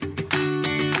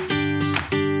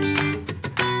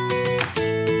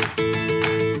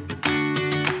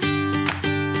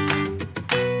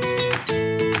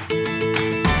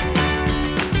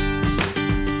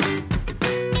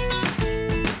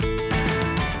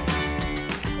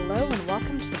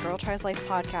Girl Tries Life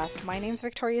podcast. My name's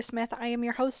Victoria Smith. I am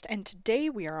your host, and today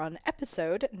we are on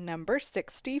episode number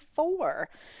 64.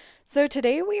 So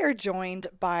today we are joined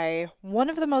by one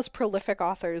of the most prolific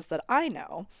authors that I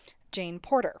know, Jane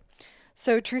Porter.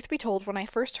 So truth be told, when I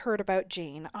first heard about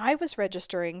Jane, I was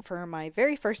registering for my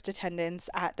very first attendance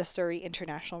at the Surrey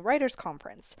International Writers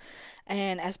Conference.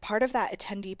 And as part of that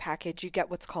attendee package, you get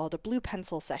what's called a blue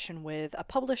pencil session with a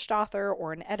published author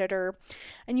or an editor.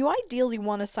 And you ideally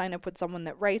want to sign up with someone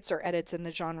that writes or edits in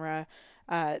the genre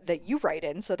that you write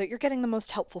in so that you're getting the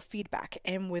most helpful feedback.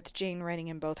 And with Jane writing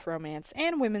in both romance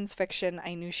and women's fiction,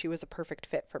 I knew she was a perfect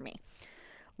fit for me.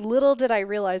 Little did I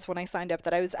realize when I signed up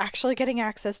that I was actually getting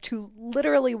access to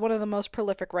literally one of the most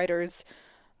prolific writers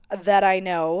that I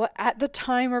know. At the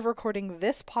time of recording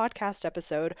this podcast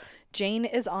episode, Jane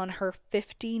is on her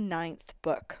 59th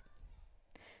book.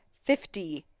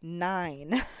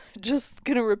 59. Just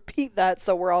gonna repeat that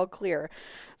so we're all clear.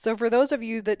 So for those of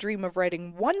you that dream of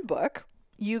writing one book,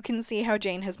 you can see how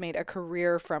Jane has made a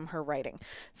career from her writing.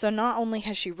 So not only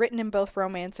has she written in both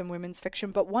romance and women's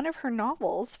fiction, but one of her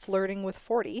novels, Flirting with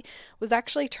 40, was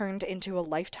actually turned into a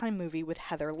Lifetime movie with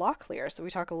Heather Locklear. So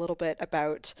we talk a little bit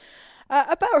about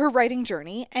her writing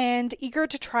journey, and eager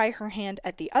to try her hand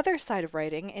at the other side of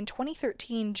writing, in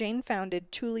 2013, Jane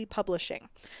founded Thule Publishing.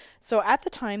 So at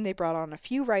the time, they brought on a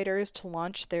few writers to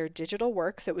launch their digital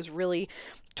works.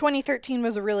 2013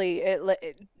 was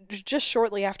just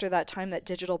shortly after that time that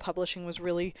digital publishing was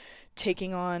really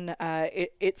taking on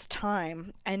its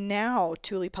time. And now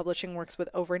Thule Publishing works with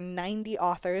over 90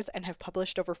 authors and have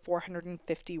published over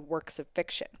 450 works of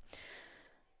fiction.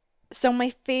 So my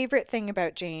favorite thing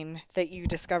about Jane that you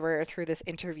discover through this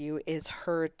interview is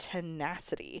her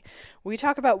tenacity. We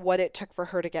talk about what it took for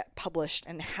her to get published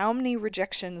and how many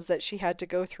rejections that she had to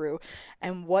go through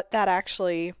and what that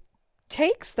actually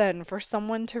takes then for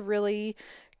someone to really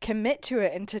commit to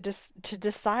it and to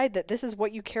decide that this is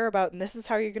what you care about and this is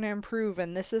how you're going to improve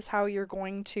and this is how you're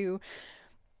going to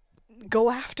go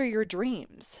after your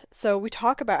dreams. So we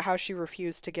talk about how she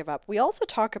refused to give up. We also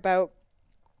talk about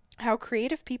how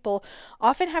creative people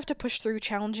often have to push through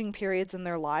challenging periods in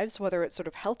their lives, whether it's sort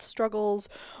of health struggles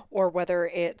or whether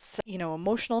it's,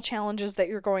 emotional challenges that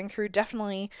you're going through.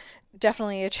 Definitely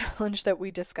a challenge that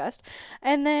we discussed.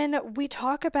 And then we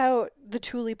talk about the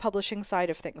Thule publishing side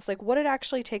of things, like what it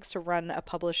actually takes to run a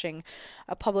publishing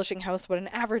house, what an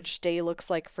average day looks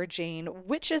like for Jane,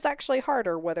 which is actually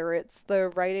harder, whether it's the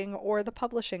writing or the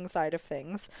publishing side of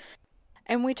things.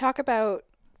 And we talk about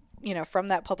from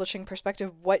that publishing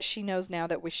perspective, what she knows now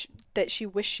that she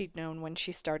wished she'd known when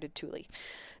she started Thule.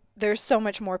 There's so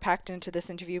much more packed into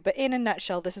this interview, but in a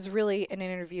nutshell, this is really an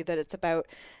interview that it's about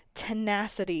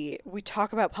tenacity. We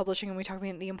talk about publishing and we talk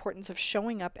about the importance of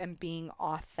showing up and being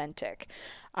authentic.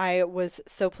 I was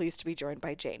so pleased to be joined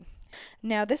by Jane.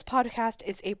 Now, this podcast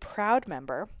is a proud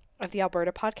member of the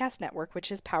Alberta Podcast Network,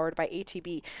 which is powered by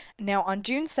ATB. Now on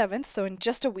June 7th, so in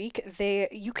just a week,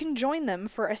 you can join them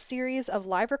for a series of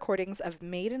live recordings of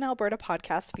Made in Alberta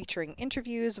podcasts featuring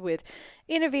interviews with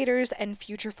innovators and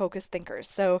future-focused thinkers.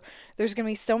 So there's going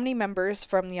to be so many members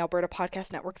from the Alberta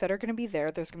Podcast Network that are going to be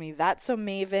there. There's going to be That's So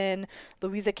Maven,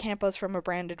 Louisa Campos from A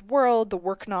Branded World, the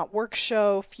Work Not Work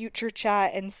Show, Future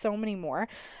Chat, and so many more.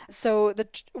 So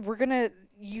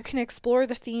you can explore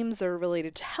the themes that are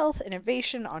related to health,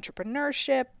 innovation,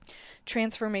 entrepreneurship,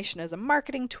 transformation as a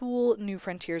marketing tool, new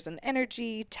frontiers in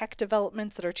energy, tech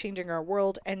developments that are changing our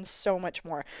world, and so much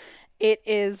more. It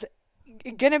is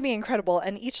going to be incredible,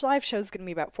 and each live show is going to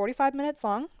be about 45 minutes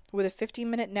long with a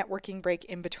 15-minute networking break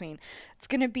in between. It's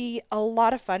going to be a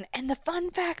lot of fun, and the fun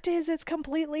fact is it's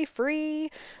completely free.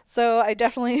 So I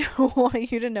definitely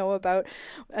want you to know about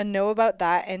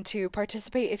that and to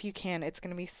participate if you can. It's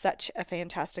going to be such a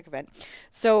fantastic event.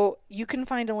 So you can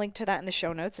find a link to that in the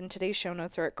show notes, and today's show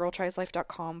notes are at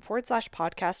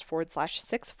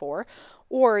girltrieslife.com/podcast/64,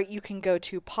 or you can go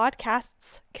to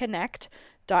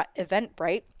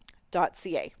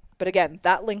podcastsconnect.eventbrite.ca. But again,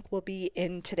 that link will be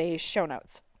in today's show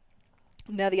notes.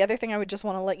 Now, the other thing I would just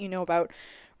want to let you know about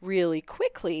really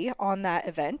quickly on that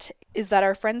event is that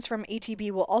our friends from ATB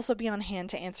will also be on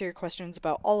hand to answer your questions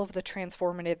about all of the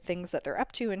transformative things that they're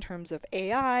up to in terms of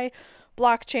AI,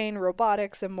 blockchain,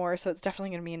 robotics, and more. So it's definitely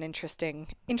going to be an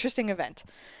interesting event.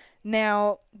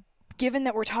 Now, given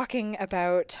that we're talking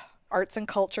about arts and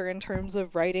culture in terms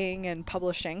of writing and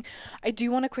publishing, I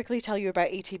do want to quickly tell you about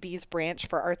ATB's branch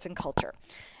for arts and culture.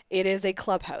 It is a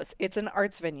clubhouse. It's an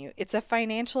arts venue. It's a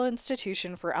financial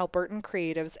institution for Albertan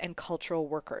creatives and cultural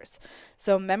workers.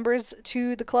 So members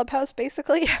to the clubhouse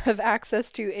basically have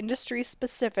access to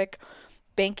industry-specific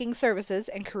banking services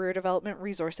and career development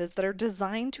resources that are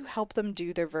designed to help them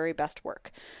do their very best work.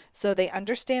 So they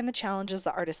understand the challenges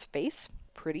that artists face,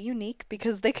 pretty unique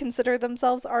because they consider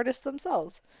themselves artists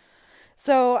themselves.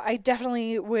 So I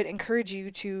definitely would encourage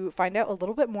you to find out a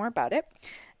little bit more about it.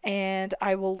 And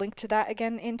I will link to that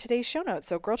again in today's show notes.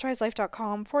 So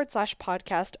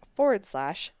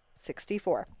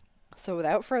girltrieslife.com/podcast/64. So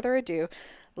without further ado,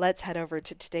 let's head over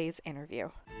to today's interview.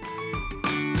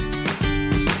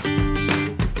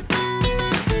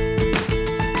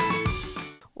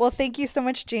 Well, thank you so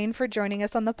much, Jane, for joining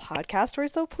us on the podcast. We're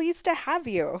so pleased to have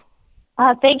you.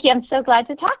 Thank you. I'm so glad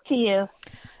to talk to you.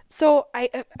 So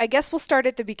I guess we'll start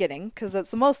at the beginning because that's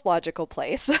the most logical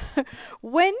place.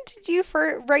 When did you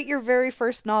write your very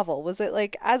first novel? Was it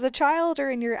like as a child or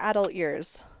in your adult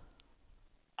years?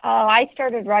 I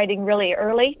started writing really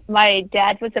early. My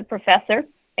dad was a professor,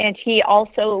 and he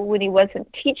also, when he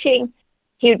wasn't teaching,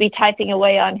 he would be typing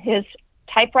away on his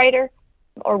typewriter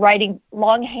or writing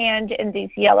longhand in these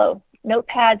yellow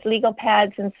notepads, legal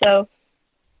pads. And so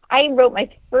I wrote my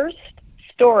first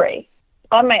story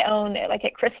on my own, like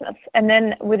at Christmas. And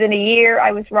then within a year,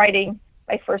 I was writing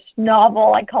my first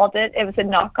novel, I called it. It was a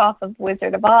knockoff of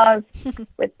Wizard of Oz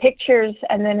with pictures.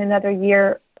 And then another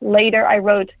year later, I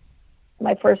wrote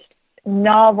my first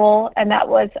novel, and that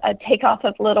was a takeoff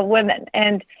of Little Women.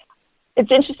 And it's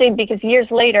interesting because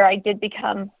years later, I did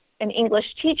become an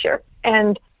English teacher,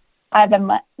 and I have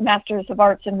a Master's of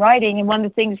Arts in Writing. And one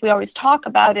of the things we always talk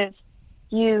about is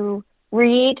you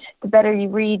read, the better you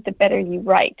read, the better you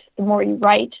write. The more you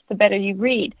write, the better you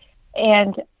read.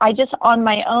 And I just on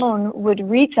my own would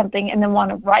read something and then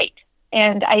want to write.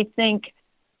 And I think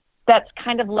that's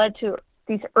kind of led to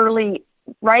these early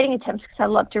writing attempts because I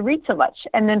love to read so much.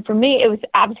 And then for me, it was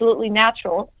absolutely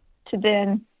natural to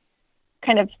then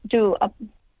kind of do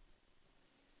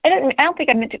I don't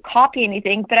think I meant to copy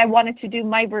anything, but I wanted to do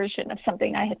my version of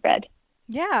something I had read.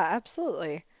 Yeah,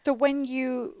 absolutely. So when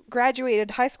you graduated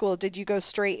high school, did you go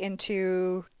straight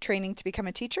into training to become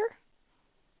a teacher?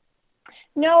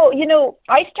 No,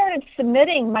 I started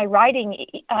submitting my writing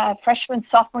freshman,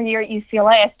 sophomore year at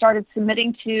UCLA. I started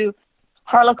submitting to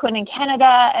Harlequin in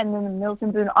Canada and then the Mills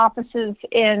and Boon offices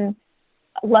in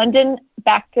London.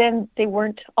 Back then, they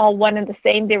weren't all one and the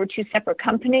same. They were two separate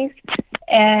companies.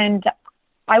 And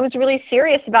I was really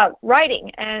serious about writing.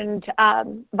 And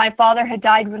my father had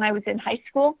died when I was in high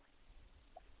school.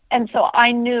 And so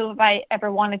I knew if I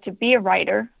ever wanted to be a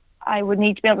writer, I would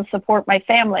need to be able to support my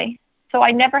family. So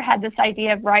I never had this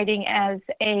idea of writing as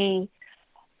a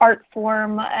art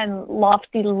form and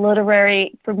lofty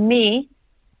literary. For me,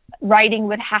 writing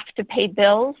would have to pay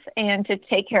bills and to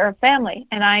take care of family.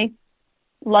 And I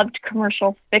loved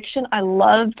commercial fiction. I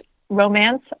loved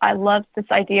romance. I loved this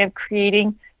idea of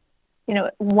creating,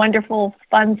 wonderful,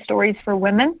 fun stories for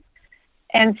women.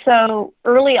 And so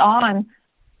early on,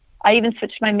 I even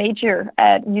switched my major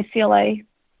at UCLA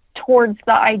towards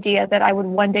the idea that I would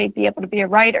one day be able to be a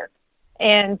writer.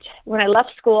 And when I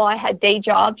left school, I had day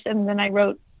jobs, and then I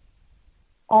wrote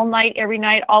all night, every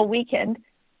night, all weekend.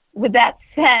 With that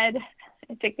said,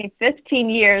 it took me 15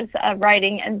 years of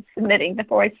writing and submitting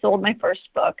before I sold my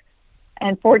first book,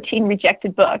 and 14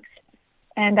 rejected books.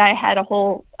 And I had a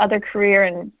whole other career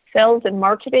in sales and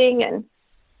marketing, and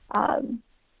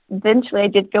eventually I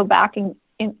did go back and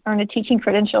earn a teaching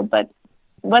credential, but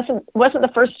wasn't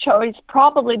the first choice,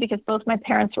 probably because both my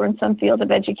parents were in some field of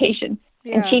education,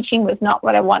 and teaching was not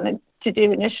what I wanted to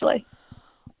do initially.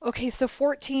 Okay, so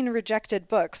 14 rejected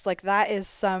books, like that is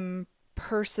some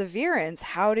perseverance.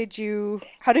 How did you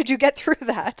get through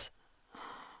that?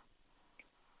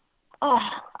 Oh,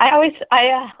 I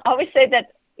always say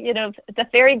that, the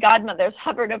fairy godmothers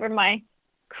hovered over my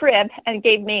crib and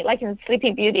gave me, like in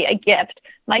Sleeping Beauty, a gift.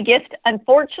 My gift,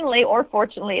 unfortunately or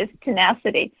fortunately, is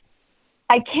tenacity.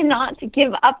 I cannot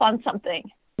give up on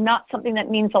something, not something that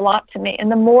means a lot to me.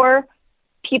 And the more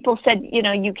people said,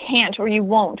 you can't or you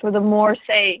won't, or the more,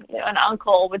 say, an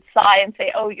uncle would sigh and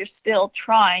say, oh, you're still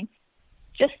trying,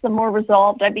 just the more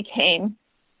resolved I became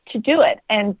to do it.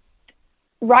 And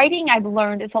writing, I've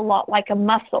learned, is a lot like a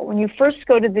muscle. When you first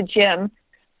go to the gym,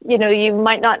 you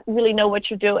might not really know what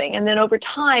you're doing. And then over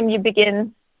time, you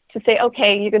begin to say,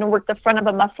 okay, you're going to work the front of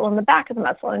a muscle and the back of the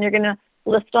muscle, and you're going to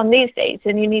lift on these days,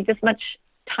 and you need this much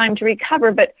time to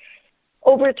recover. But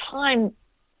over time,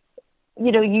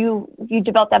 you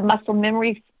develop that muscle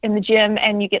memory in the gym,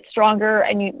 and you get stronger,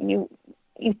 and you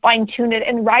fine tune it.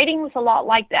 And writing was a lot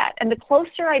like that. And the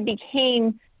closer I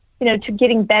became, to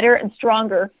getting better and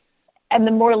stronger, and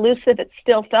the more elusive it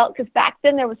still felt, because back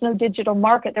then there was no digital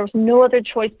market. There was no other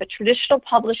choice but traditional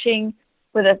publishing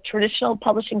with a traditional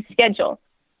publishing schedule.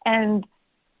 And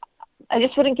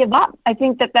just wouldn't give up. I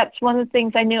think that that's one of the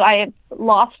things I knew. I had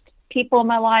lost people in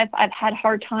my life. I've had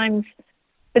hard times,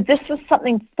 but this was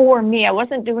something for me. I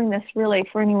wasn't doing this really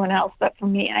for anyone else, but for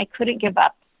me. And I couldn't give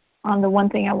up on the one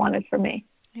thing I wanted for me.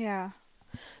 Yeah.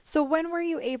 So when were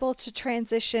you able to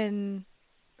transition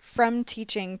from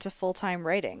teaching to full-time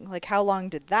writing? Like, how long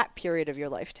did that period of your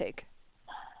life take?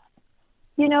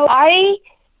 It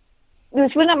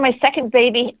was when my second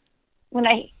baby, when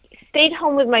I stayed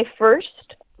home with my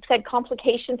first, had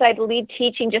complications. I had to leave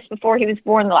teaching just before he was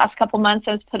born. The last couple months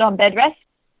I was put on bed rest.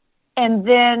 And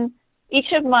then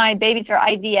each of my babies are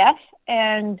IVF.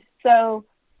 And so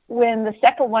when the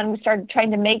second one, we started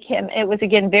trying to make him, it was,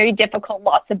 again, very difficult,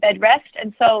 lots of bed rest.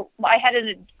 And so I had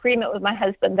an agreement with my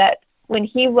husband that when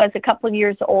he was a couple of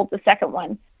years old, the second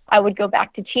one, I would go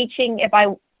back to teaching if I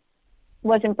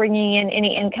wasn't bringing in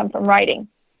any income from writing.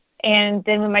 And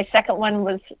then when my second one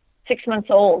was 6 months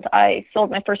old, I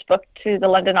sold my first book to the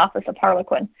London office of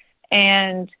Harlequin,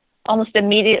 and almost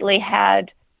immediately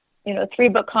had, a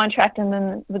 3-book contract, and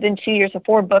then within 2 years, a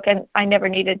 4-book, and I never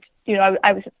needed,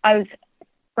 I was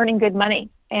earning good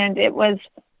money, and it was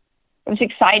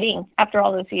exciting after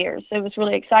all those years. It was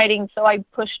really exciting. So I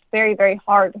pushed very, very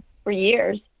hard for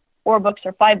years, 4 books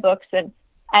or 5 books, and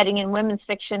adding in women's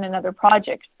fiction and other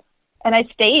projects. And I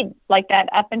stayed like that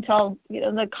up until,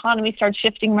 the economy started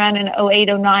shifting around in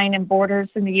 08, 09, and Borders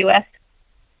in the U.S.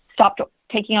 stopped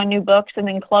taking on new books and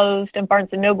then closed, and Barnes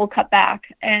 & Noble cut back.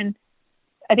 And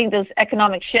I think those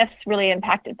economic shifts really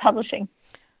impacted publishing.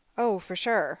 Oh, for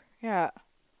sure. Yeah.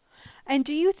 And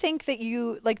do you think that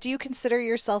do you consider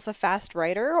yourself a fast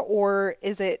writer, or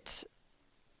is it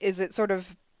sort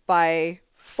of by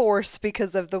force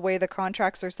because of the way the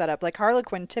contracts are set up? Like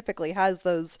Harlequin typically has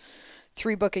those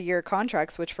 3-book-a-year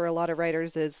contracts, which for a lot of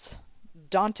writers is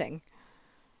daunting.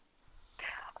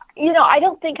 I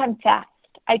don't think I'm fast.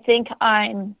 I think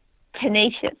I'm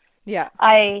tenacious. Yeah.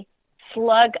 I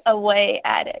slug away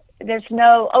at it. There's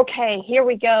no, okay, here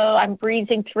we go, I'm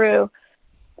breezing through.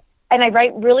 And I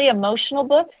write really emotional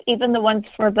books. Even the ones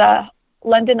for the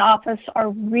London office are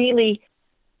really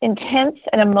intense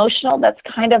and emotional. That's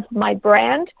kind of my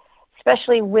brand,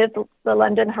 especially with the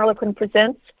London Harlequin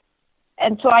Presents.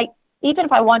 And so even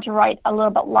if I want to write a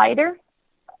little bit lighter,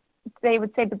 they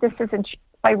would say, but this isn't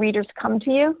why readers come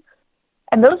to you.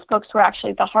 And those books were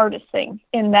actually the hardest thing,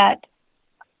 in that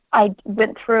I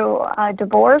went through a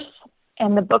divorce,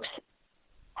 and the books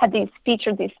had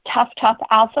featured these tough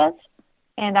alphas.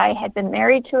 And I had been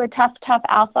married to a tough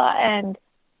alpha. And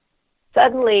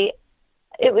suddenly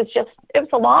it was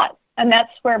a lot. And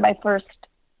that's where my first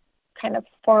kind of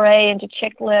foray into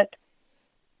chick lit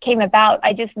came about.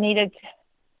 I just needed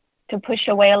to push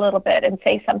away a little bit and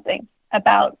say something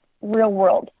about real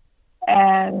world.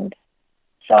 And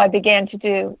so I began to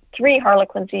do 3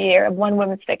 Harlequins a year and 1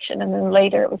 women's fiction. And then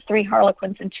later it was 3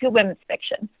 Harlequins and 2 women's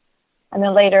fiction. And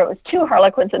then later it was 2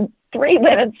 Harlequins and 3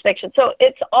 women's fiction. So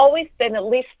it's always been at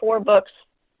least 4 books,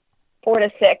 4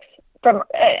 to 6.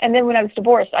 And then when I was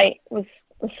divorced, I was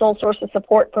the sole source of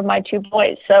support for my 2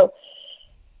 boys. So,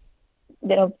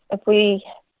 it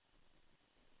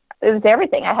was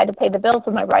everything. I had to pay the bills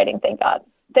with my writing, thank God.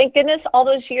 Thank goodness all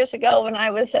those years ago when I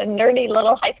was a nerdy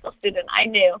little high school student, I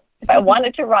knew if I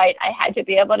wanted to write, I had to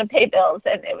be able to pay bills,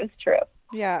 and it was true.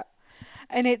 Yeah.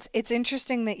 And it's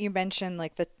interesting that you mentioned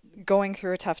like the going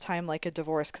through a tough time like a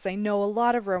divorce, because I know a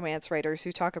lot of romance writers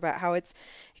who talk about how it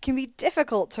can be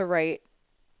difficult to write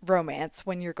romance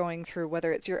when you're going through,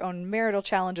 whether it's your own marital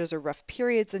challenges or rough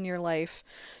periods in your life.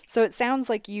 So it sounds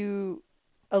like you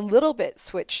a little bit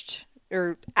switched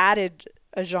or added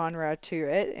a genre to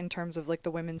it in terms of like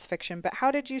the women's fiction, but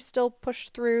how did you still push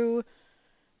through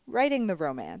writing the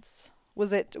romance?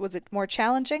 Was it more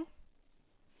challenging?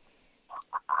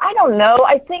 I don't know.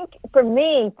 I think for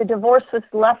me, the divorce was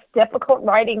less difficult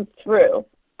writing through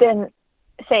than,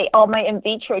 say, all my in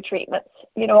vitro treatments.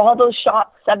 All those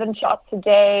shots, 7 shots a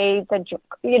day,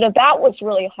 that was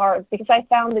really hard because I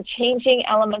found the changing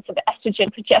elements of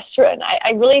estrogen, progesterone.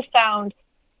 I really found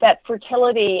that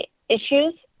fertility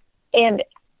issues and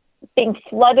being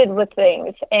flooded with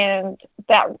things and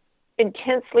that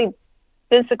intensely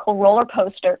physical roller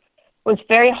coaster was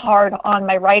very hard on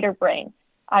my writer brain.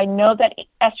 I know that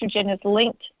estrogen is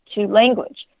linked to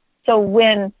language. So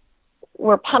when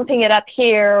we're pumping it up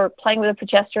here, playing with the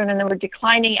progesterone, and then we're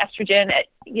declining estrogen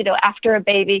after a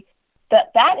baby,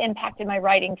 that impacted my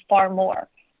writing far more.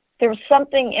 There was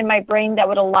something in my brain that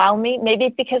would allow me, maybe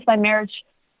because my marriage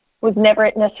was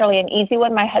never necessarily an easy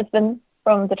one. My husband,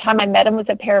 from the time I met him, was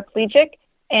a paraplegic,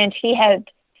 and he had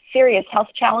serious health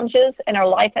challenges, and our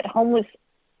life at home was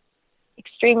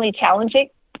extremely challenging,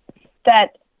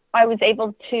 that I was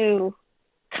able to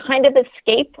kind of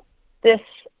escape this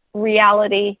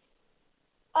reality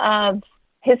of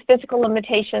his physical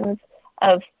limitations,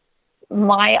 of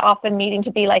my often needing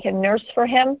to be like a nurse for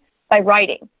him by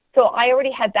writing. So I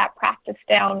already had that practice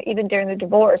down even during the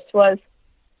divorce. Was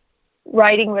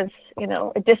writing was,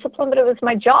 a discipline, but it was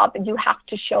my job, and you have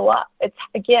to show up. It's,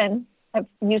 again, I've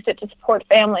used it to support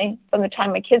family from the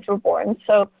time my kids were born.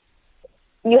 So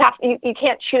you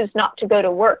can't choose not to go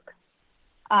to work.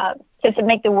 Does it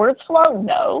make the words flow?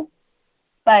 No,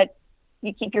 but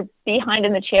you keep your behind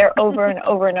in the chair over and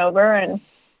over and over. And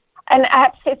I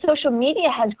have to say, social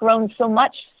media has grown so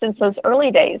much since those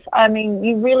early days. I mean,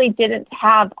 you really didn't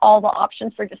have all the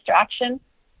options for distraction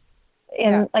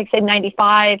in, like, say,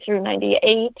 95 through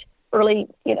 98, early,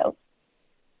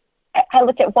 I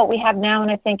look at what we have now, and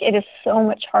I think it is so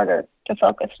much harder to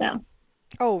focus now.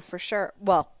 Oh, for sure.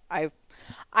 Well, I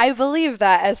believe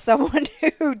that as someone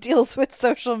who deals with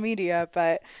social media,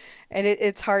 but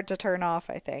it's hard to turn off,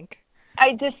 I think.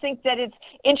 I just think that it's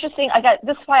interesting.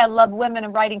 This is why I love women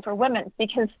and writing for women,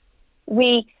 because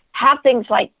we have things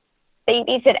like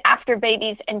babies and after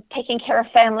babies and taking care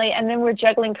of family, and then we're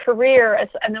juggling career,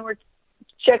 and then we're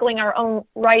juggling our own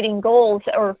writing goals.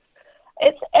 Or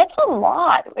it's a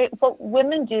lot. What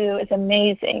women do is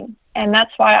amazing, and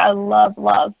that's why I love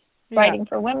writing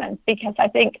for women, because I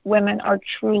think women are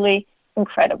truly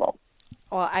incredible.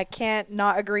 Well, I can't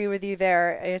not agree with you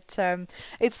there. It's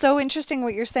so interesting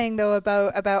what you're saying though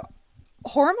about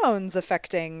hormones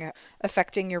affecting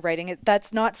your writing.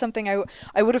 That's not something I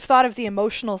would have thought of, the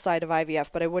emotional side of IVF,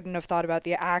 but I wouldn't have thought about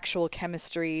the actual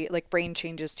chemistry, like brain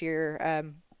changes to your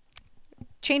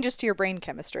brain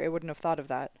chemistry. I wouldn't have thought of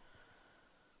that.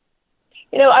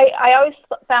 I always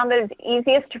found that it's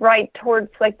easiest to write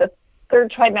towards like the third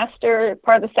trimester,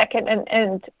 part of the second,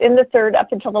 and in the third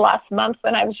up until the last month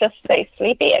when I was just, say,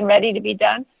 sleepy and ready to be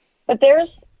done. But there's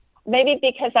maybe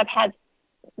because I've had,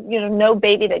 no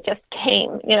baby that just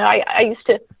came. I used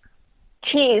to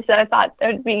tease that I thought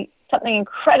there would be something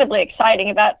incredibly exciting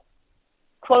about,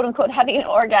 quote unquote, having an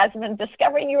orgasm and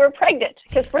discovering you were pregnant.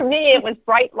 Because for me, it was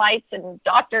bright lights and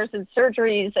doctors and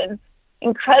surgeries and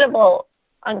incredible,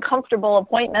 uncomfortable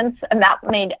appointments, and that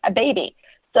made a baby.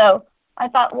 So I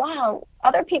thought, wow,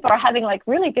 other people are having like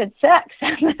really good sex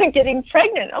and then getting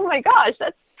pregnant. Oh my gosh,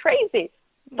 that's crazy.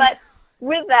 But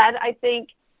with that, I think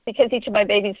because each of my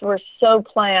babies were so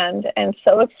planned and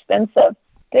so expensive,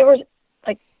 they were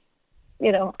like,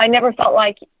 I never felt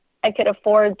like I could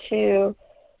afford to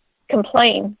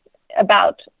complain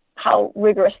about how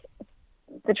rigorous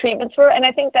the treatments were. And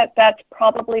I think that that's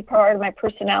probably part of my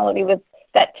personality with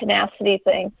that tenacity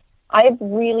thing. I've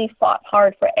really fought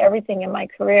hard for everything in my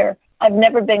career. I've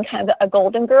never been kind of a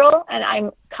golden girl, and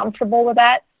I'm comfortable with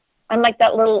that. I'm like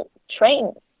that little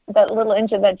train, that little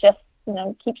engine that just,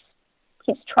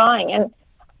 keeps trying. And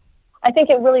I think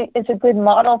it really is a good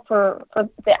model for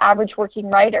the average working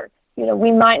writer.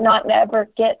 We might not ever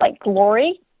get like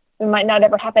glory. We might not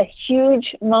ever have a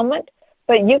huge moment,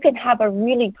 but you can have a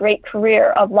really great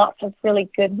career of lots of really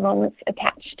good moments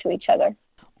attached to each other.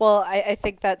 Well, I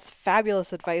think that's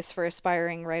fabulous advice for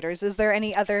aspiring writers. Is there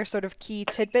any other sort of key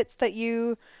tidbits that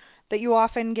you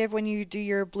often give when you do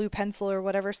your blue pencil or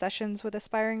whatever sessions with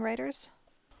aspiring writers?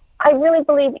 I really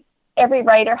believe every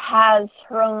writer has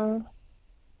her own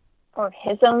or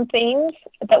his own themes,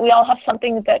 that we all have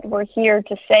something that we're here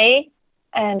to say.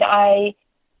 And I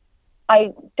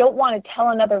don't want to tell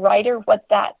another writer what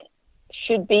that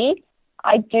should be.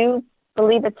 I do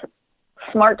believe it's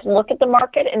smart to look at the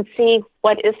market and see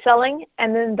what is selling,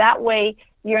 and then that way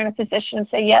you're in a position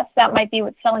to say, yes, that might be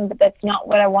what's selling, but that's not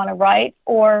what I want to write.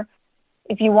 Or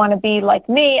if you want to be like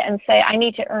me and say, I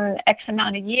need to earn X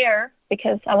amount a year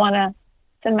because I want to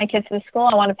send my kids to school,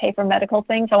 I want to pay for medical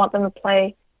things, I want them to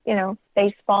play,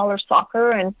 baseball or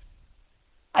soccer, and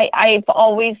I've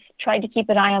always tried to keep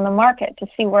an eye on the market to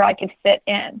see where I could fit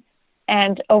in.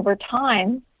 And over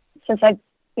time, since I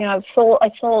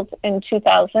sold in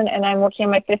 2000, and I'm working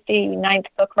on my 59th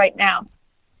book right now.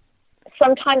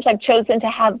 Sometimes I've chosen to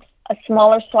have a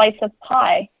smaller slice of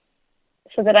pie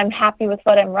so that I'm happy with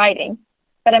what I'm writing.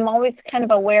 But I'm always kind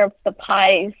of aware of the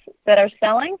pies that are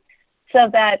selling so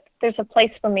that there's a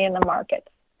place for me in the market.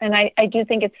 And I do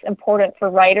think it's important for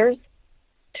writers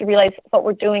to realize what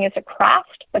we're doing is a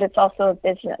craft, but it's also a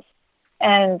business.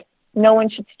 And no one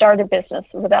should start a business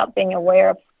without being aware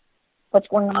of what's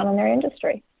going on in their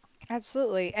industry.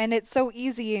 Absolutely. And it's so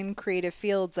easy in creative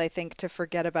fields, I think, to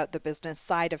forget about the business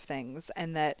side of things,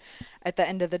 and that at the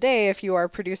end of the day, if you are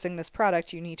producing this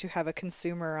product, you need to have a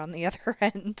consumer on the other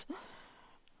end.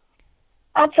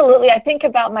 Absolutely. I think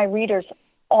about my readers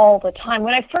all the time.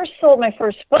 When I first sold my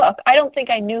first book, I don't think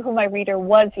I knew who my reader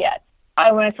was yet.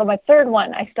 when I saw my third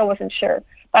one, I still wasn't sure.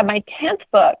 By my 10th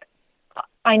book,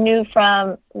 I knew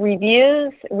from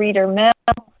reviews, reader mail,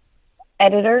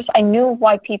 editors, I knew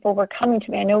why people were coming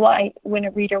to me. I knew why when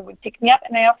a reader would pick me up,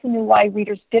 and I also knew why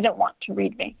readers didn't want to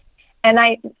read me. And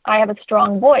I have a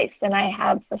strong voice, and I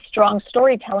have a strong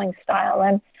storytelling style,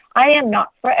 and I am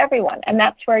not for everyone. And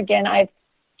that's where, again, I've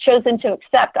chosen to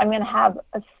accept I'm going to have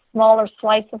a smaller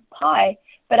slice of pie,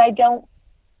 but I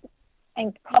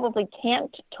probably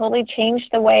can't totally change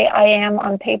the way I am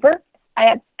on paper. I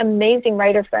have amazing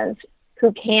writer friends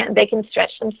who they can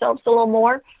stretch themselves a little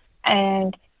more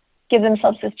and give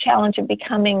themselves this challenge of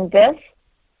becoming this.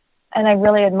 And I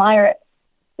really admire it.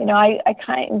 You know, I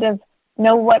kind of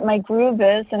know what my groove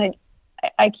is, and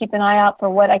I keep an eye out for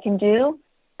what I can do,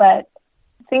 but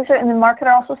things in the market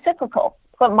are also cyclical.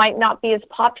 What might not be as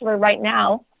popular right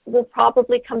now will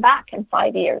probably come back in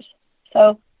 5 years.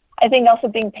 So I think also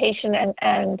being patient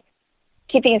and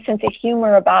keeping a sense of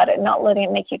humor about it, not letting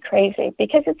it make you crazy,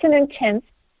 because it's an intense,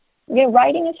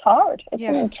 writing is hard. It's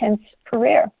an intense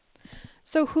career.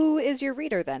 So who is your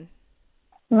reader then?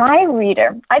 My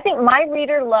reader, I think my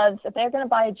reader loves, if they're going to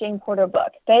buy a Jane Porter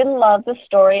book, they love the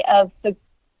story of the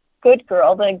good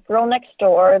girl, the girl next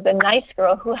door, the nice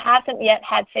girl who hasn't yet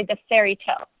had, say, the fairy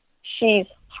tale. She's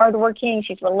hardworking,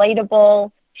 she's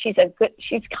relatable, she's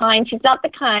kind. She's not the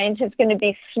kind who's going to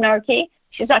be snarky.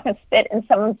 She's not going to spit in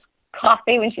someone's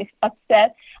coffee when she's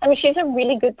upset. I mean, she's a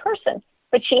really good person,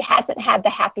 but she hasn't had the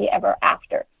happy ever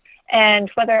after. And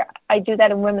whether I do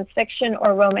that in women's fiction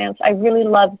or romance, I really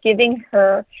love giving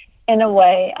her, in a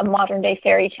way, a modern-day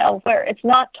fairy tale where it's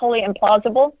not totally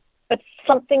implausible, but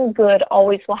something good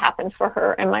always will happen for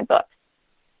her in my book.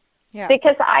 Yeah.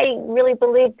 Because I really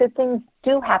believe good things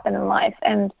do happen in life,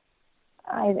 and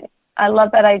I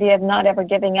love that idea of not ever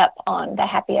giving up on the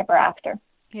happy ever after.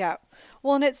 Yeah.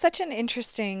 Well, and it's such an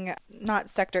interesting,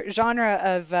 genre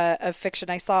of fiction.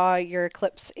 I saw your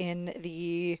clips in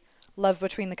the Love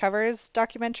Between the Covers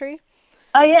documentary.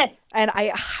 Oh, yes. And I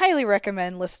highly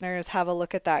recommend listeners have a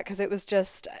look at that, because it was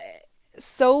just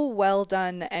so well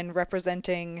done and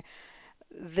representing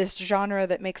this genre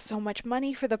that makes so much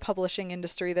money for the publishing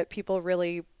industry that people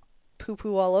really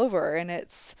poo-poo all over. And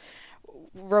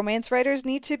romance writers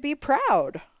need to be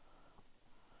proud.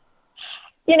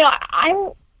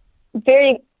 I'm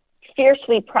very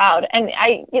fiercely proud. And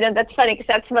that's funny because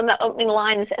that's one of the opening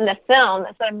lines in the film,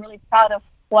 is that I'm really proud of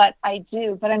what I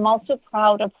do, but I'm also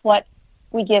proud of what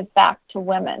we give back to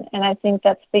women. And I think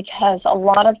that's because a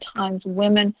lot of times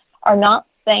women are not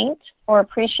thanked or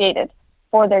appreciated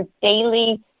for their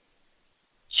daily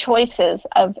choices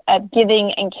of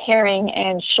giving and caring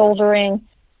and shouldering.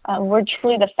 We're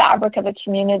truly the fabric of a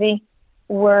community.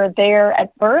 We're there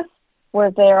at birth.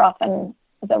 We're there often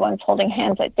the ones holding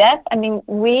hands at death. I mean,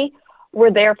 we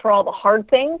were there for all the hard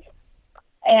things.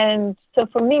 And so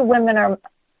for me, women are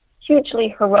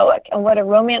hugely heroic. And what a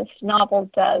romance novel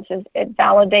does is it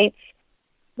validates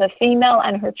the female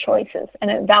and her choices, and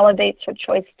it validates her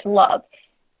choice to love.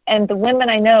 And the women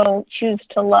I know choose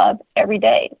to love every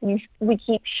day. We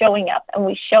keep showing up, and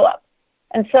we show up.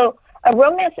 And so a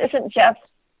romance isn't just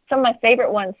some of my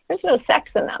favorite ones. There's no sex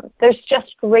in them. There's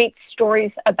just great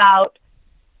stories about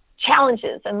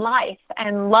challenges and life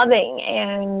and loving.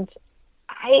 And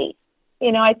I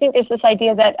think there's this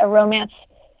idea that a romance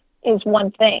is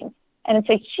one thing, and it's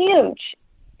a huge,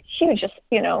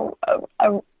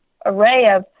 array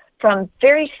of, from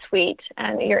very sweet,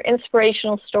 and your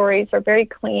inspirational stories are very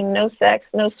clean, no sex,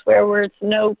 no swear words,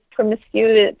 no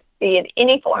promiscuity in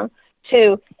any form,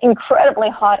 to incredibly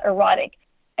hot erotic.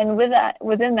 And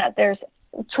within that, there's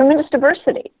tremendous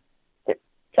diversity.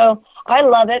 So I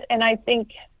love it, and I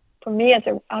think for me,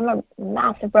 I'm a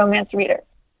massive romance reader,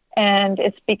 and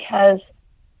it's because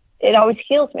it always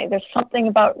heals me. There's something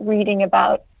about reading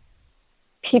about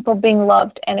people being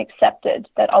loved and accepted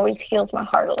that always heals my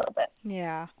heart a little bit.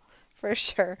 Yeah, for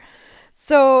sure.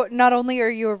 So not only are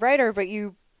you a writer, but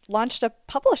you launched a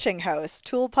publishing house,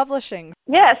 Tule Publishing.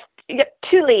 Yes,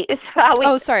 Thule is how we...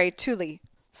 Oh, sorry, Thule.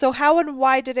 So how and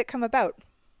why did it come about?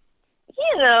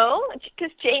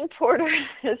 Because Jane Porter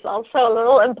is also a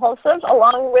little impulsive,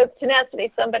 along with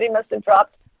tenacity. Somebody must have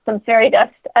dropped some fairy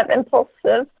dust of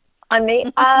impulsive on me.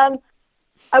 I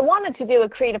wanted to do a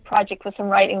creative project with some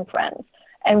writing friends.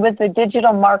 And with the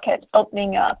digital market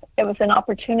opening up, it was an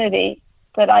opportunity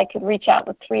that I could reach out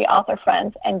with 3 author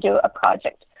friends and do a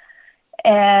project.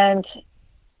 And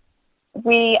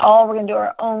we all were going to do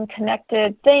our own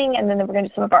connected thing, and then we were going to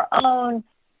do some of our own,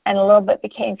 and a little bit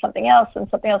became something else, and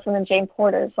then Jane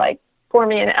Porter's formed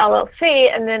me an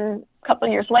LLC, and then a couple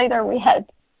of years later we had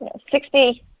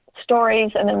 60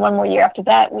 stories, and then one more year after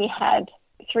that we had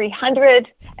 300,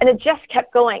 and it just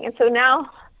kept going. And so now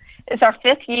it's our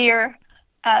 5th year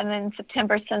in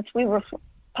September since we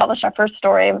published our first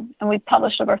story, and we've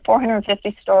published over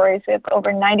 450 stories. We have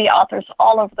over 90 authors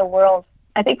all over the world.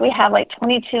 I think we have like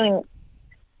 22 in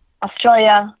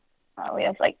Australia. We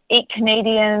have like 8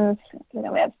 Canadians.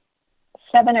 We have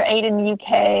 7 or 8 in the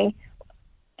UK,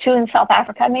 2 in South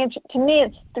Africa. I mean, to me,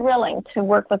 it's thrilling to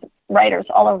work with writers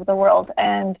all over the world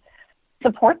and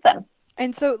support them.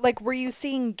 And so, like, were you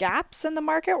seeing gaps in the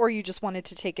market, or you just wanted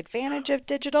to take advantage of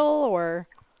digital, or?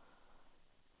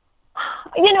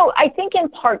 I think in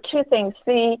part 2 things.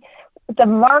 The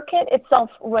market itself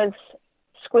was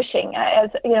squishing. As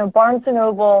Barnes &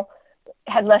 Noble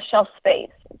had less shelf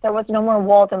space. There was no more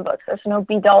Walden Books. There's no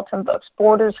B. Dalton Books.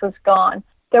 Borders was gone.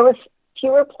 There was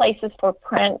fewer places for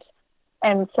print.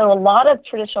 And so a lot of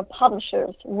traditional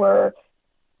publishers were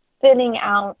thinning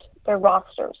out their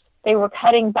rosters. They were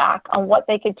cutting back on what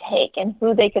they could take and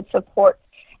who they could support.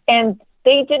 And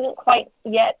they didn't quite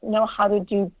yet know how to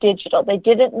do digital. They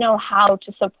didn't know how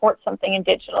to support something in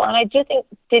digital. And I do think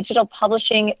digital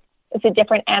publishing is a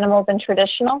different animal than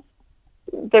traditional.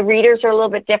 The readers are a little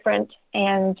bit different,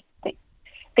 and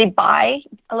they buy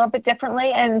a little bit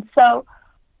differently. And so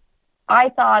I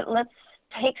thought, let's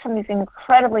take some of these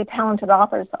incredibly talented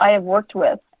authors I have worked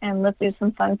with, and let's do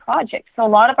some fun projects. So a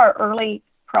lot of our early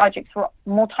projects were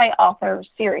multi-author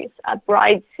series, a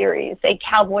bride series, a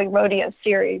cowboy rodeo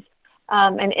series,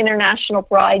 an international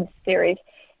bride series.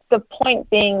 The point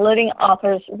being letting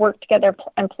authors work together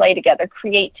and play together,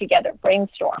 create together,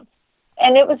 brainstorm.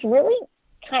 And it was really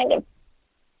kind of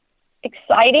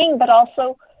exciting, but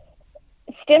also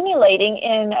stimulating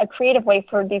in a creative way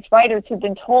for these writers who've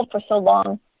been told for so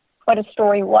long what a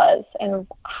story was and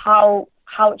how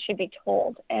it should be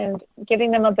told, and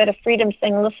giving them a bit of freedom,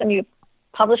 saying, listen, you've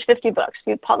published 50 books,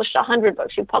 you've published 100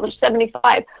 books, you've published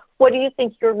 75. What do you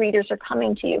think your readers are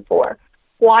coming to you for?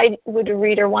 Why would a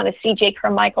reader want a C.J.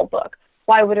 Carmichael book?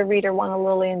 Why would a reader want a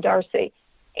Lillian Darcy?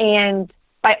 And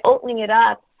by opening it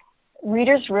up,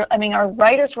 our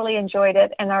writers really enjoyed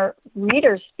it, and our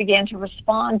readers began to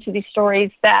respond to these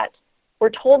stories that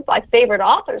were told by favorite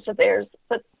authors of theirs,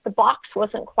 but the box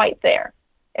wasn't quite there.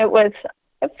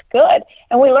 It's good.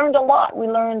 And we learned a lot. We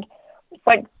learned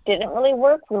what didn't really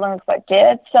work. We learned what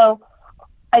did. So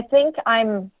I think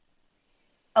I'm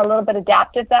a little bit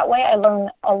adaptive that way. I learn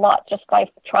a lot just by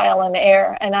trial and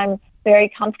error, and I'm very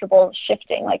comfortable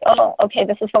shifting, like, oh, okay,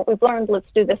 this is what we've learned. Let's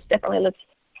do this differently.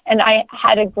 And I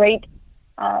had a great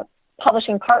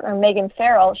publishing partner, Megan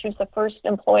Farrell. She was the first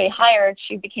employee hired.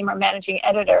 She became our managing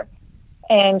editor,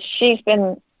 and she's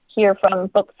been here from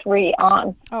book 3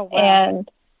 on. Oh, wow. And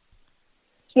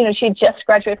she just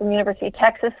graduated from the University of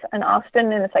Texas in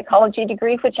Austin in a psychology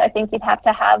degree, which I think you'd have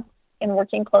to have in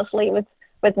working closely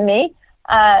with me.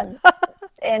 And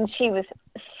she's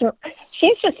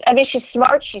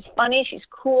smart, she's funny, she's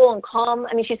cool and calm.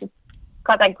 I mean, she's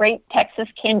got that great Texas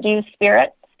can-do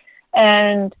spirit.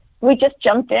 And we just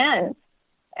jumped in.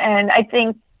 And I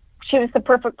think she was the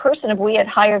perfect person. If we had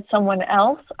hired someone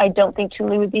else, I don't think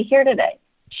Tuli would be here today.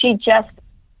 She just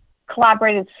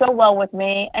collaborated so well with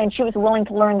me, and she was willing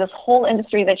to learn this whole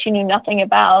industry that she knew nothing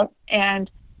about, and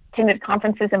attended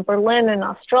conferences in Berlin and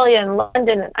Australia and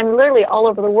London. I'm literally all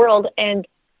over the world, and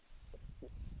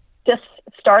just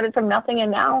started from nothing,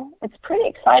 and now it's pretty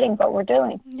exciting what we're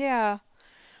doing. Yeah.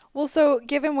 Well, so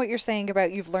given what you're saying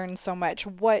about you've learned so much,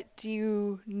 what do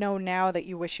you know now that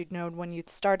you wish you'd known when you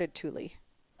started Tuli?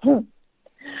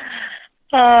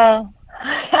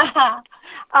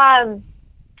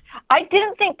 I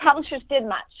didn't think publishers did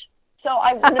much. So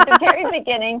at the very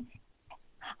beginning,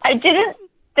 I didn't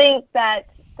think that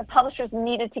the publishers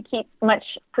needed to keep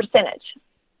much percentage.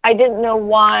 I didn't know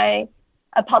why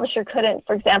a publisher couldn't,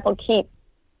 for example, keep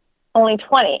only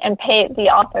 20 and pay the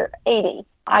author 80.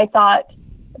 I thought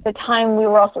at the time we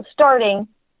were also starting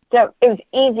that it was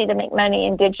easy to make money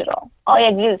in digital. All you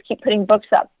had to do is keep putting books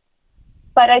up.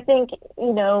 But I think,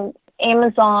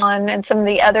 Amazon and some of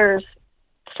the others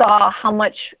saw how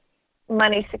much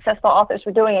money successful authors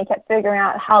were doing and kept figuring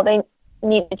out how they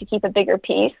needed to keep a bigger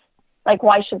piece. Like,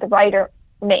 why should the writer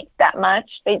make that much?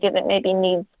 They didn't maybe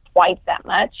need quite that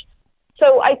much.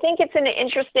 So I think it's an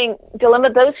interesting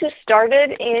dilemma. Those who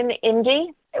started in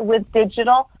indie with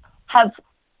digital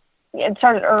it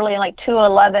started early in like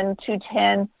 2011,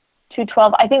 2010,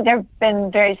 2012. I think they've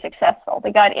been very successful.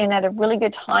 They got in at a really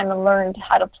good time and learned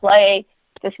how to play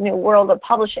this new world of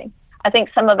publishing. I think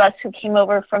some of us who came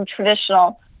over from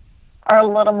traditional are a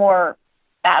little more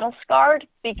battle scarred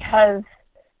because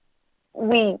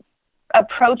we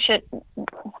approach it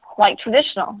like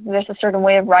traditional. There's a certain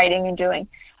way of writing and doing.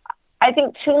 I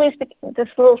think Thule's this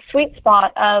little sweet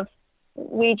spot of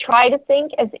we try to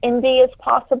think as indie as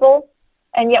possible,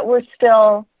 and yet we're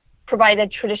still provide a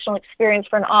traditional experience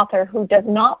for an author who does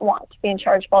not want to be in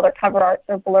charge of all their cover art,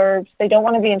 their blurbs. They don't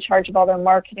want to be in charge of all their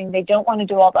marketing. They don't want to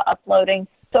do all the uploading.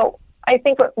 So I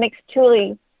think what makes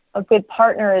Thule a good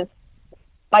partner is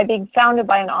by being founded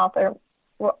by an author,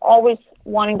 we're always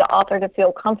wanting the author to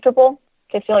feel comfortable,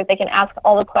 to feel like they can ask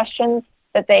all the questions,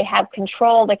 that they have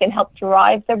control, they can help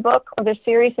drive their book or their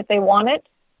series if they want it.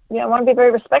 I want to be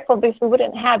very respectful because we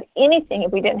wouldn't have anything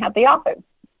if we didn't have the author.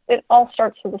 It all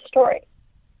starts with a story.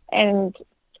 And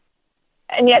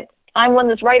yet I'm one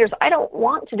of those writers, I don't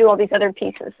want to do all these other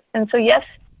pieces. And so, yes,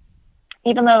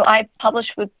 even though I publish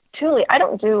with Thule, I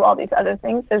don't do all these other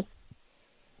things. There's,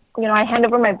 I hand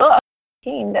over my book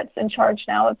team that's in charge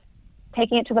now of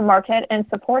taking it to the market and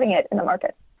supporting it in the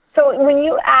market. So when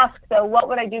you ask, though, what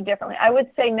would I do differently? I would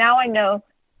say now I know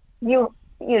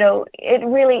it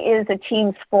really is a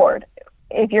team sport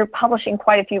if you're publishing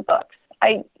quite a few books.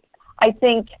 I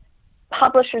think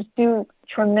publishers do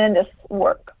tremendous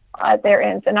work at their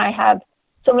ends, and I have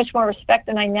so much more respect,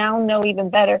 and I now know even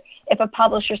better if a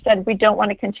publisher said, we don't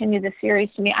want to continue the series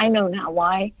to me, I know now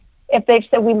why. If they've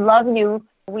said, we love you,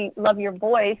 we love your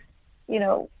voice,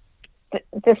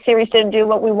 this series didn't do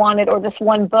what we wanted, or this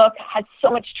one book had so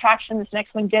much traction, this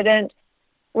next one didn't,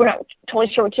 we're not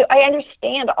totally sure what to do. I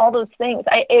understand all those things.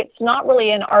 It's not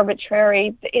really an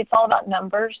arbitrary, it's all about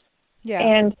numbers. Yeah.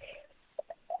 And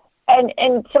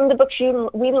some of the books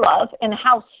we love and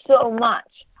house so much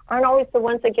aren't always the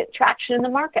ones that get traction in the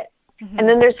market. Mm-hmm. And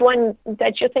then there's one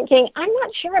that you're thinking, I'm not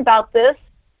sure about this.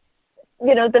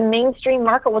 The mainstream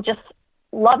market will just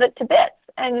love it to bits.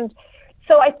 And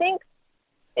so I think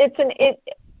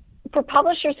for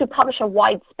publishers who publish a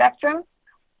wide spectrum,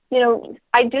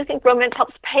 I do think romance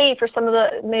helps pay for some of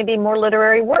the maybe more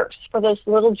literary works, for those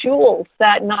little jewels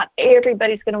that not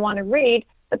everybody's going to want to read,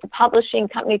 but the publishing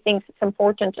company thinks it's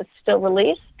important to still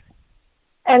release.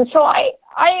 And so I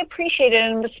appreciate it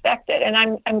and respect it,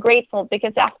 and I'm grateful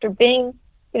because after being,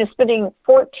 spending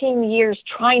 14 years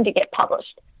trying to get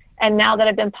published, and now that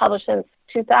I've been published since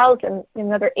 2000,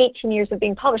 another 18 years of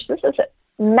being published, this is a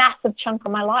massive chunk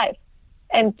of my life.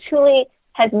 And Thule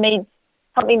has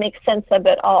helped me make sense of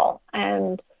it all,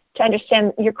 and to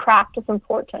understand your craft is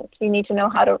important. You need to know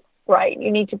how to write.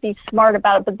 You need to be smart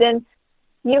about it, but then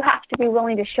you have to be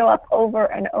willing to show up over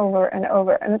and over and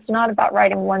over. And it's not about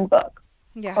writing one book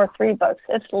or 3 books.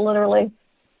 It's literally.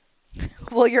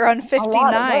 Well, you're on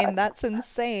 59. That's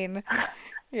insane.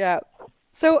 Yeah.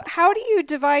 So how do you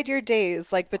divide your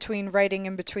days, like between writing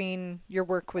and between your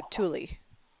work with Thule?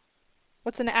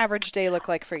 What's an average day look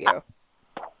like for you?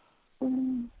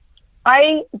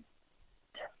 I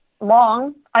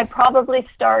probably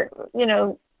start,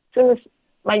 as soon as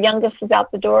my youngest is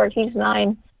out the door. He's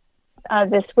 9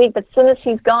 this week, but as soon as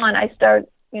he's gone, I start,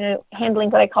 handling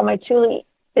what I call my Thule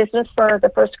business for the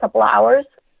first couple of hours.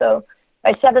 So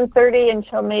by 7:30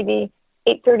 until maybe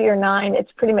 8:30 or 9,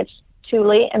 it's pretty much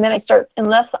Thule. And then I start,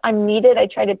 unless I'm needed, I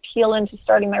try to peel into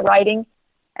starting my writing.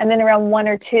 And then around 1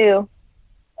 or 2,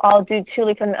 I'll do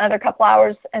Thule for another couple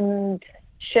hours and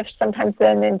shift sometimes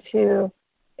then into,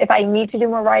 if I need to do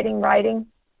more writing.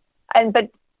 But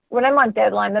when I'm on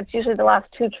deadline, that's usually the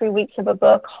last 2-3 weeks of a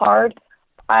book hard.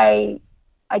 I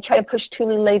try to push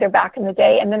Thule later back in the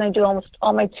day, and then I do almost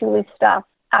all my Thule stuff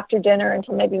after dinner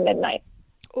until maybe midnight.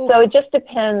 Ooh. So it just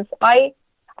depends. But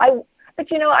I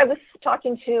was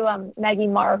talking to Maggie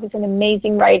Marr, who's an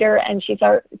amazing writer, and she's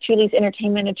our Thule's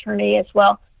entertainment attorney as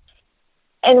well.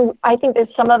 And I think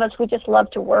there's some of us who just love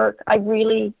to work. I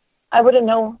wouldn't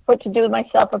know what to do with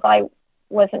myself if I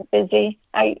wasn't busy.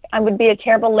 I would be a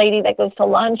terrible lady that goes to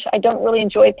lunch. I don't really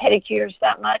enjoy pedicures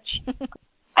that much.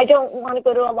 I don't want to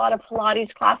go to a lot of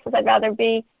Pilates classes. I'd rather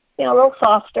be, a little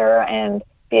softer and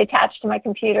be attached to my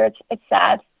computer. It's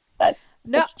sad, but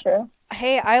it's true.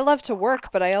 Hey, I love to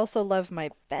work, but I also love my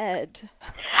bed.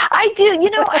 I do.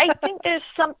 I think there's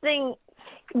something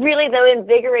really, though,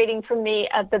 invigorating for me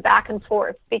of the back and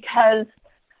forth, because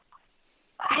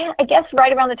I guess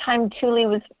right around the time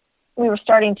we were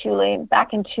starting Thule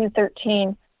back in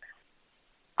 2013,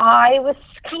 I was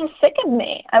kind of sick of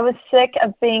me. I was sick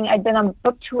of I'd been on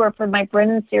book tour for my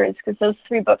Brennan series, because those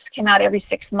 3 books came out every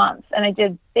 6 months, and I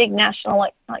did big national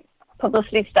like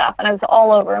publicity stuff, and I was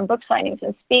all over in book signings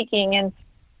and speaking, and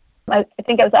I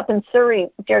think I was up in Surrey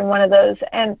during one of those,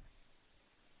 and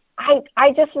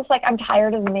I just was like, I'm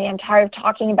tired of me. I'm tired of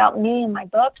talking about me and my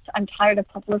books. I'm tired of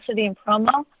publicity and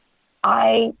promo.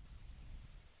 I've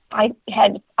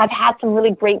had some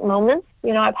really great moments.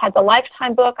 I've had the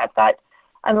Lifetime book. I've got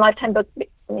a Lifetime book,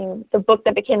 the book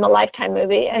that became the Lifetime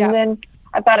movie. And then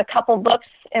I've got a couple books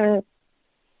in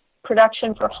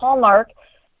production for Hallmark,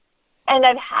 and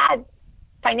I've had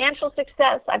financial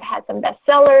success. I've had some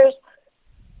bestsellers,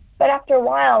 but after a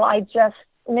while,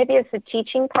 maybe it's the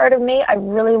teaching part of me. I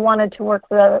really wanted to work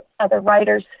with other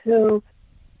writers who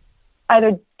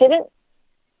either didn't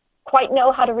quite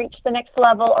know how to reach the next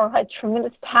level or had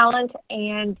tremendous talent,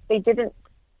 and they didn't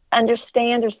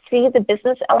understand or see the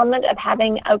business element of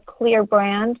having a clear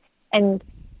brand. And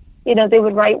they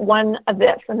would write one of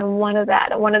this and then one of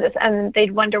that and one of this, and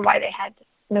they'd wonder why they had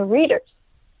no readers.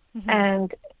 Mm-hmm.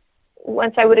 And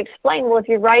once I would explain, well, if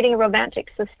you're writing a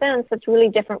romantic suspense, it's really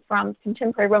different from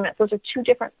contemporary romance. Those are two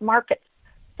different markets.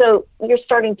 So you're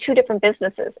starting two different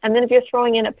businesses. And then if you're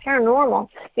throwing in a paranormal,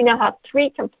 you now have three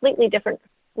completely different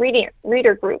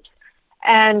reader groups.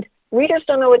 And readers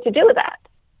don't know what to do with that.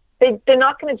 They're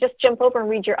not going to just jump over and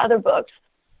read your other books.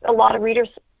 A lot of readers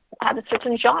have a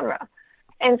certain genre.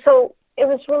 And so it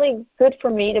was really good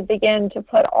for me to begin to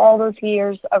put all those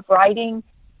years of writing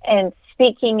and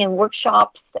speaking and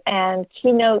workshops and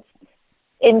keynotes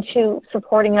into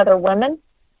supporting other women.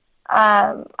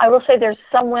 I will say there's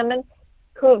some women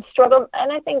who have struggled,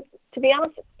 and I think, to be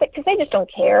honest, because they just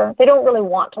don't care. They don't really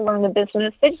want to learn the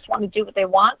business. They just want to do what they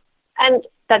want. And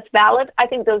that's valid. I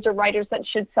think those are writers that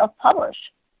should self-publish.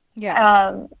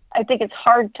 Yeah. I think it's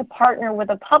hard to partner with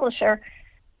a publisher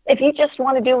if you just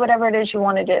want to do whatever it is you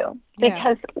want to do.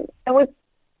 Because and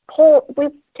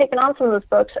we've taken on some of those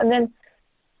books, and then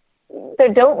they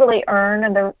don't really earn,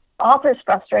 and the author's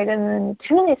frustrated, and then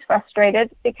Thule's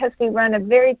frustrated because we run a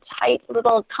very tight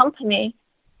little company,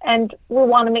 and we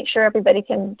want to make sure everybody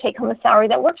can take home a salary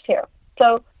that works here.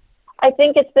 So I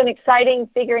think it's been exciting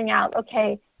figuring out,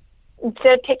 okay,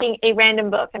 instead of taking a random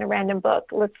book and a random book,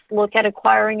 let's look at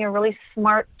acquiring a really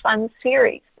smart, fun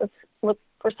series. Let's look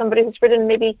for somebody who's written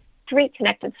maybe 3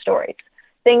 connected stories.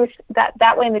 Things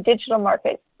that way in the digital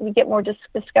market, you get more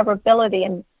discoverability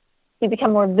and you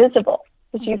become more visible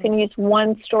because you can use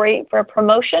one story for a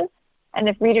promotion. And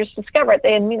if readers discover it,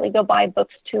 they immediately go buy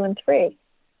books 2 and 3.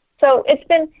 So it's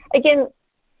been, again,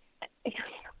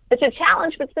 it's a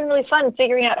challenge, but it's been really fun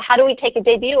figuring out how do we take a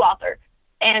debut author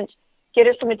and get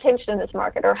her some attention in this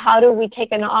market, or how do we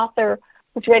take an author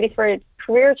who's ready for a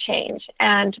career change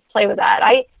and play with that.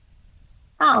 I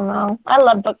don't know. I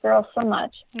love Book Girls so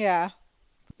much. Yeah.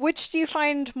 Which do you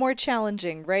find more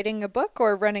challenging, writing a book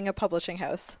or running a publishing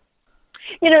house?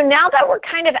 Now that we're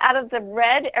kind of out of the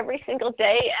red every single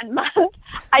day and month,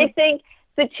 I think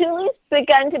the Thule's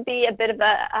begun to be a bit of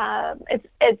a,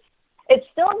 it's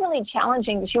still really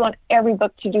challenging because you want every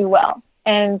book to do well.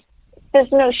 And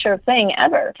there's no sure thing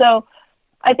ever. So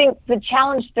I think the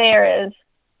challenge there is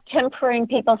tempering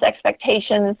people's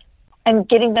expectations and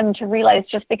getting them to realize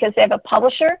just because they have a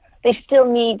publisher, they still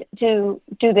need to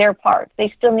do their part.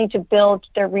 They still need to build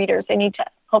their readers. They need to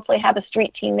hopefully have a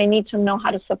street team. They need to know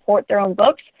how to support their own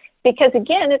books because,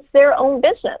 again, it's their own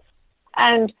business.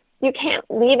 And you can't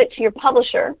leave it to your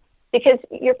publisher because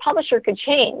your publisher could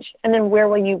change, and then where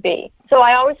will you be? So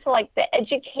I always feel like the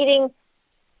educating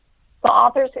the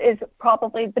authors is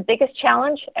probably the biggest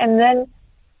challenge, and then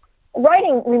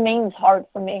writing remains hard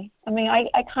for me. I mean,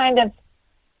 I kind of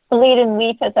bleed and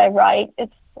weep as I write.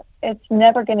 It's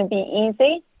never going to be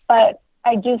easy, but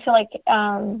I do feel like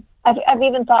I've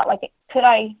even thought, like, when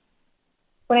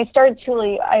I started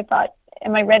Thule, I thought,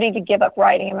 am I ready to give up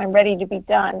writing? Am I ready to be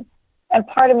done? And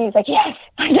part of me is like, yes,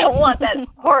 I don't want that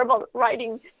horrible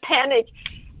writing panic.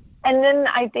 And then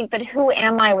I think, but who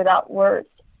am I without words?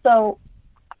 So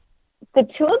the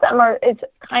two of them it's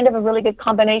kind of a really good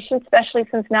combination, especially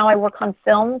since now I work on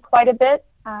film quite a bit.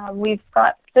 We've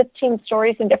got 15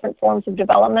 stories in different forms of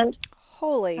development.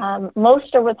 Holy.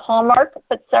 Most are with Hallmark,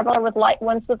 but several are with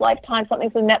one's with Lifetime,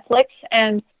 something's with Netflix.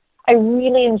 And I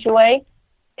really enjoy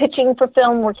pitching for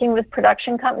film, working with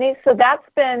production companies. So that's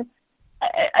been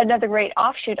another great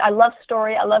offshoot. I love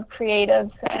story. I love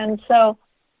creatives. And so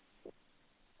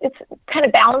it's kind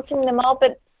of balancing them all,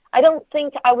 but I don't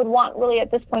think I would want really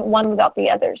at this point one without the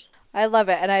others. I love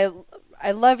it. And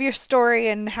I love your story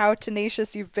and how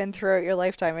tenacious you've been throughout your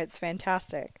lifetime. It's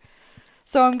fantastic.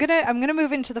 So I'm gonna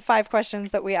move into the 5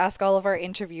 questions that we ask all of our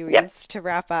interviewees to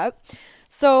wrap up.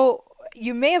 So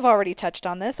you may have already touched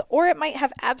on this, or it might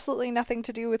have absolutely nothing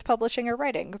to do with publishing or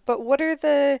writing. But what are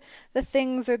the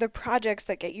things or the projects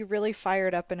that get you really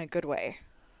fired up in a good way?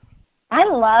 I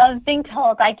love being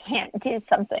told I can't do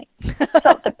something.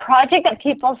 So the project that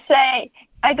people say,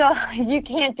 I go, you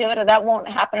can't do it, or that won't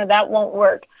happen, or that won't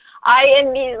work. I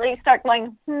immediately start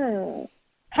going,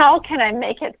 how can I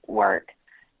make it work?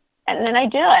 And then I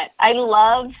do it. I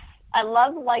love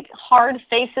like hard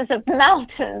faces of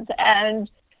mountains and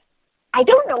I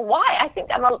don't know why. I think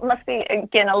that must be,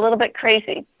 again, a little bit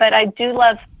crazy, but I do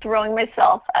love throwing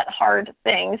myself at hard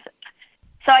things.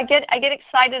 So I get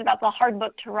excited about the hard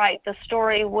book to write, the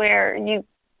story where you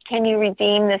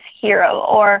redeem this hero,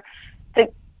 or the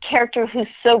character who's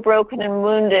so broken and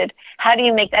wounded. How do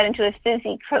you make that into a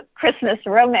fizzy Christmas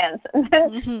romance? And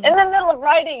then in the middle of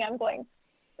writing, I'm going,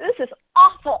 this is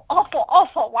awful, awful,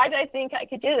 awful. Why did I think I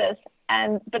could do this?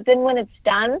 But then when it's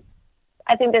done,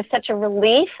 I think there's such a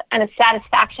relief and a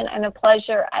satisfaction and a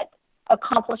pleasure at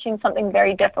accomplishing something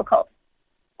very difficult.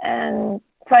 And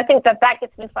so I think that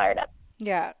gets me fired up.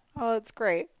 Yeah. Oh, that's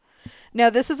great. Now,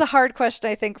 this is a hard question,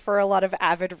 I think, for a lot of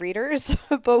avid readers,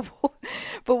 but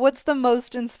what's the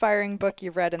most inspiring book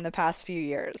you've read in the past few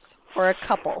years, or a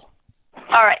couple?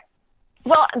 All right.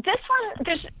 Well, this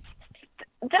one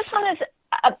is,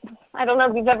 I don't know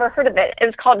if you've ever heard of it.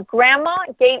 It's called Grandma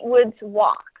Gatewood's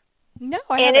Walk. No,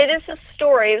 I haven't. And it is a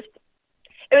story.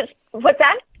 What's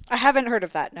that? I haven't heard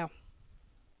of that, no.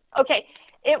 Okay.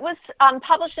 It was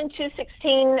published in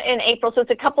 2016 in April, so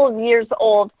it's a couple of years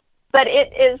old. But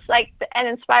it is like an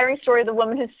inspiring story of the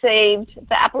woman who saved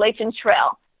the Appalachian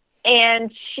Trail.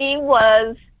 And she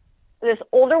was this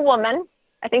older woman.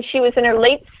 I think she was in her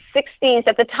late 60s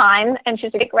at the time, and she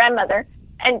was a great grandmother.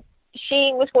 And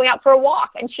she was going out for a walk,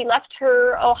 and she left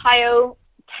her Ohio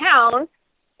town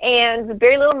and with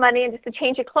very little money and just a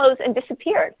change of clothes, and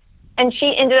disappeared. And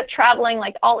she ended up traveling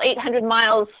like all 800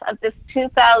 miles of this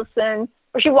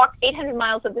she walked 800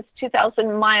 miles of this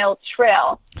 2,000-mile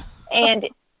trail. And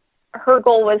her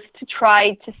goal was to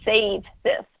try to save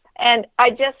this. And I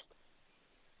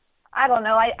don't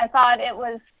know, I thought it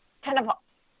was kind of,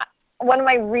 one of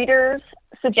my readers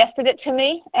suggested it to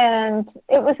me, and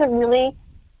it was a really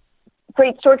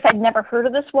great story because I'd never heard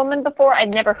of this woman before. I'd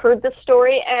never heard this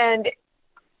story, and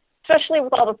especially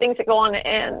with all the things that go on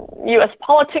in U.S.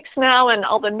 politics now and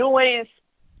all the noise,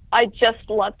 I just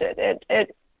loved it.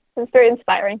 It was very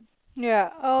inspiring.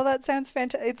 Yeah. Oh, that sounds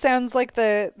fantastic. It sounds like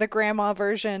the grandma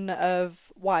version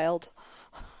of Wild.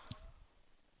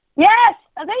 Yes.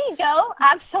 Oh, there you go.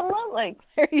 Absolutely.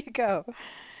 There you go.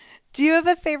 Do you have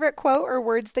a favorite quote or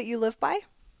words that you live by?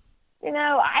 You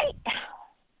know,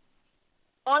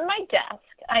 on my desk,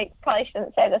 I probably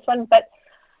shouldn't say this one, but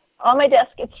on my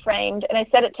desk it's framed, and I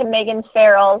said it to Megan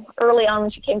Farrell early on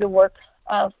when she came to work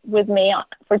with me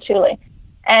for Thule.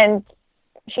 And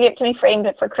she gave it to me, framed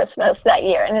it for Christmas that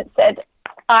year, and it said,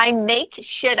 "I make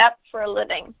shit up for a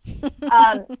living."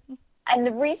 And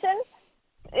the reason,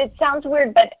 it sounds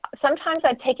weird, but sometimes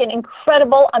I take an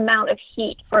incredible amount of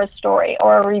heat for a story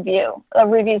or a review. A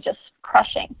review is just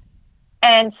crushing.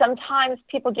 And sometimes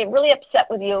people get really upset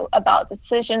with you about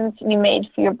decisions you made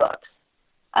for your books.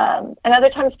 And other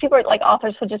times people, like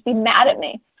authors, will just be mad at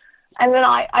me. And then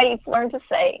I've learned to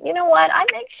say, you know what, I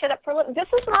make shit up for a living. This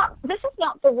is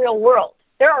not the real world.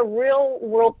 There are real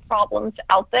world problems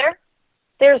out there.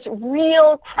 There's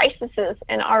real crises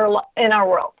in our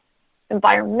world.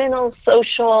 Environmental,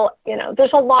 social,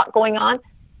 there's a lot going on.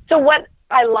 So what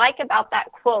I like about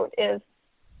that quote is,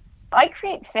 I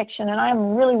create fiction, and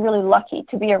I'm really, really lucky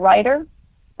to be a writer,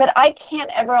 but I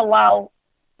can't ever allow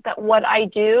that what I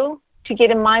do to get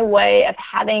in my way of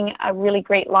having a really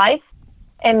great life,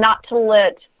 and not to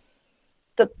let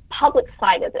the public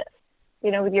side of this,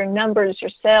 with your numbers,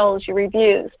 your sales, your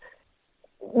reviews,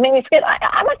 make me forget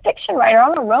I'm a fiction writer,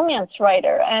 I'm a romance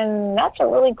writer, and that's a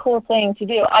really cool thing to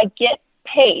do. I get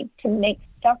paid to make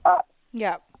stuff up.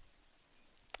 Yeah.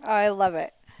 I love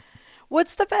it.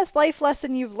 What's the best life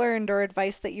lesson you've learned or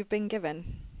advice that you've been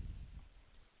given?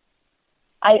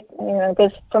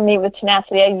 Because for me with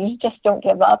tenacity, you just don't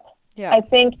give up. Yeah. I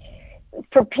think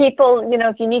for people,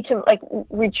 if you need to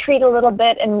retreat a little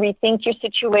bit and rethink your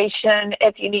situation,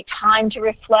 if you need time to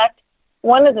reflect,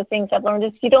 one of the things I've learned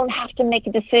is you don't have to make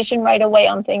a decision right away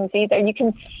on things either. You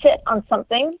can sit on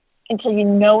something until you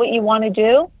know what you want to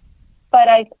do. But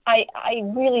I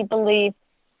really believe,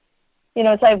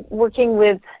 as I'm working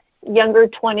with younger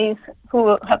 20s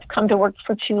who have come to work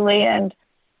for Thule, and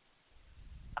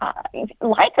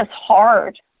life is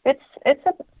hard. It's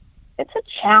a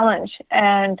challenge,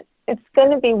 and it's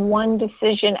going to be one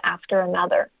decision after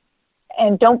another.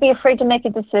 And don't be afraid to make a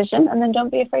decision, and then don't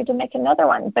be afraid to make another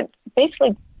one. But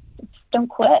basically, don't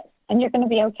quit, and you're going to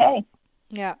be okay.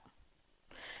 Yeah.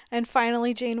 And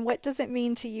finally, Jane, what does it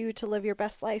mean to you to live your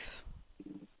best life?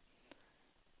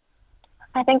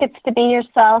 I think it's to be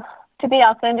yourself, to be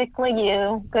authentically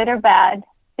you, good or bad,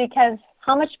 because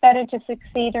how much better to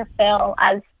succeed or fail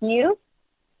as you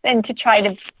than to try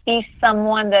to be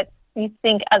someone that you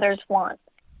think others want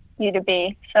you to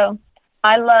be. So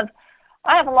I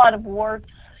have a lot of warts,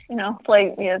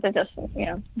 they're just,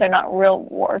 they're not real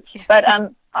warts. But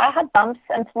I had bumps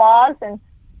and flaws, and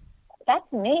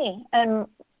that's me. And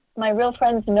my real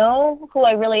friends know who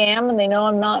I really am, and they know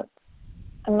I'm not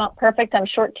perfect. I'm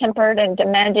short-tempered and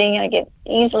demanding, and I get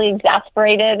easily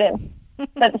exasperated.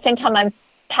 But at the same time, I'm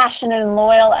passionate and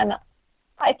loyal. And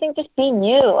I think just being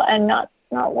you and not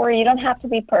worry. You don't have to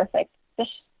be perfect.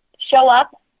 Just show up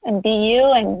and be you,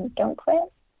 and don't quit.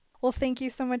 Well, thank you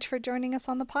so much for joining us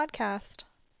on the podcast.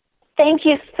 Thank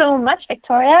you so much,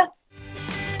 Victoria.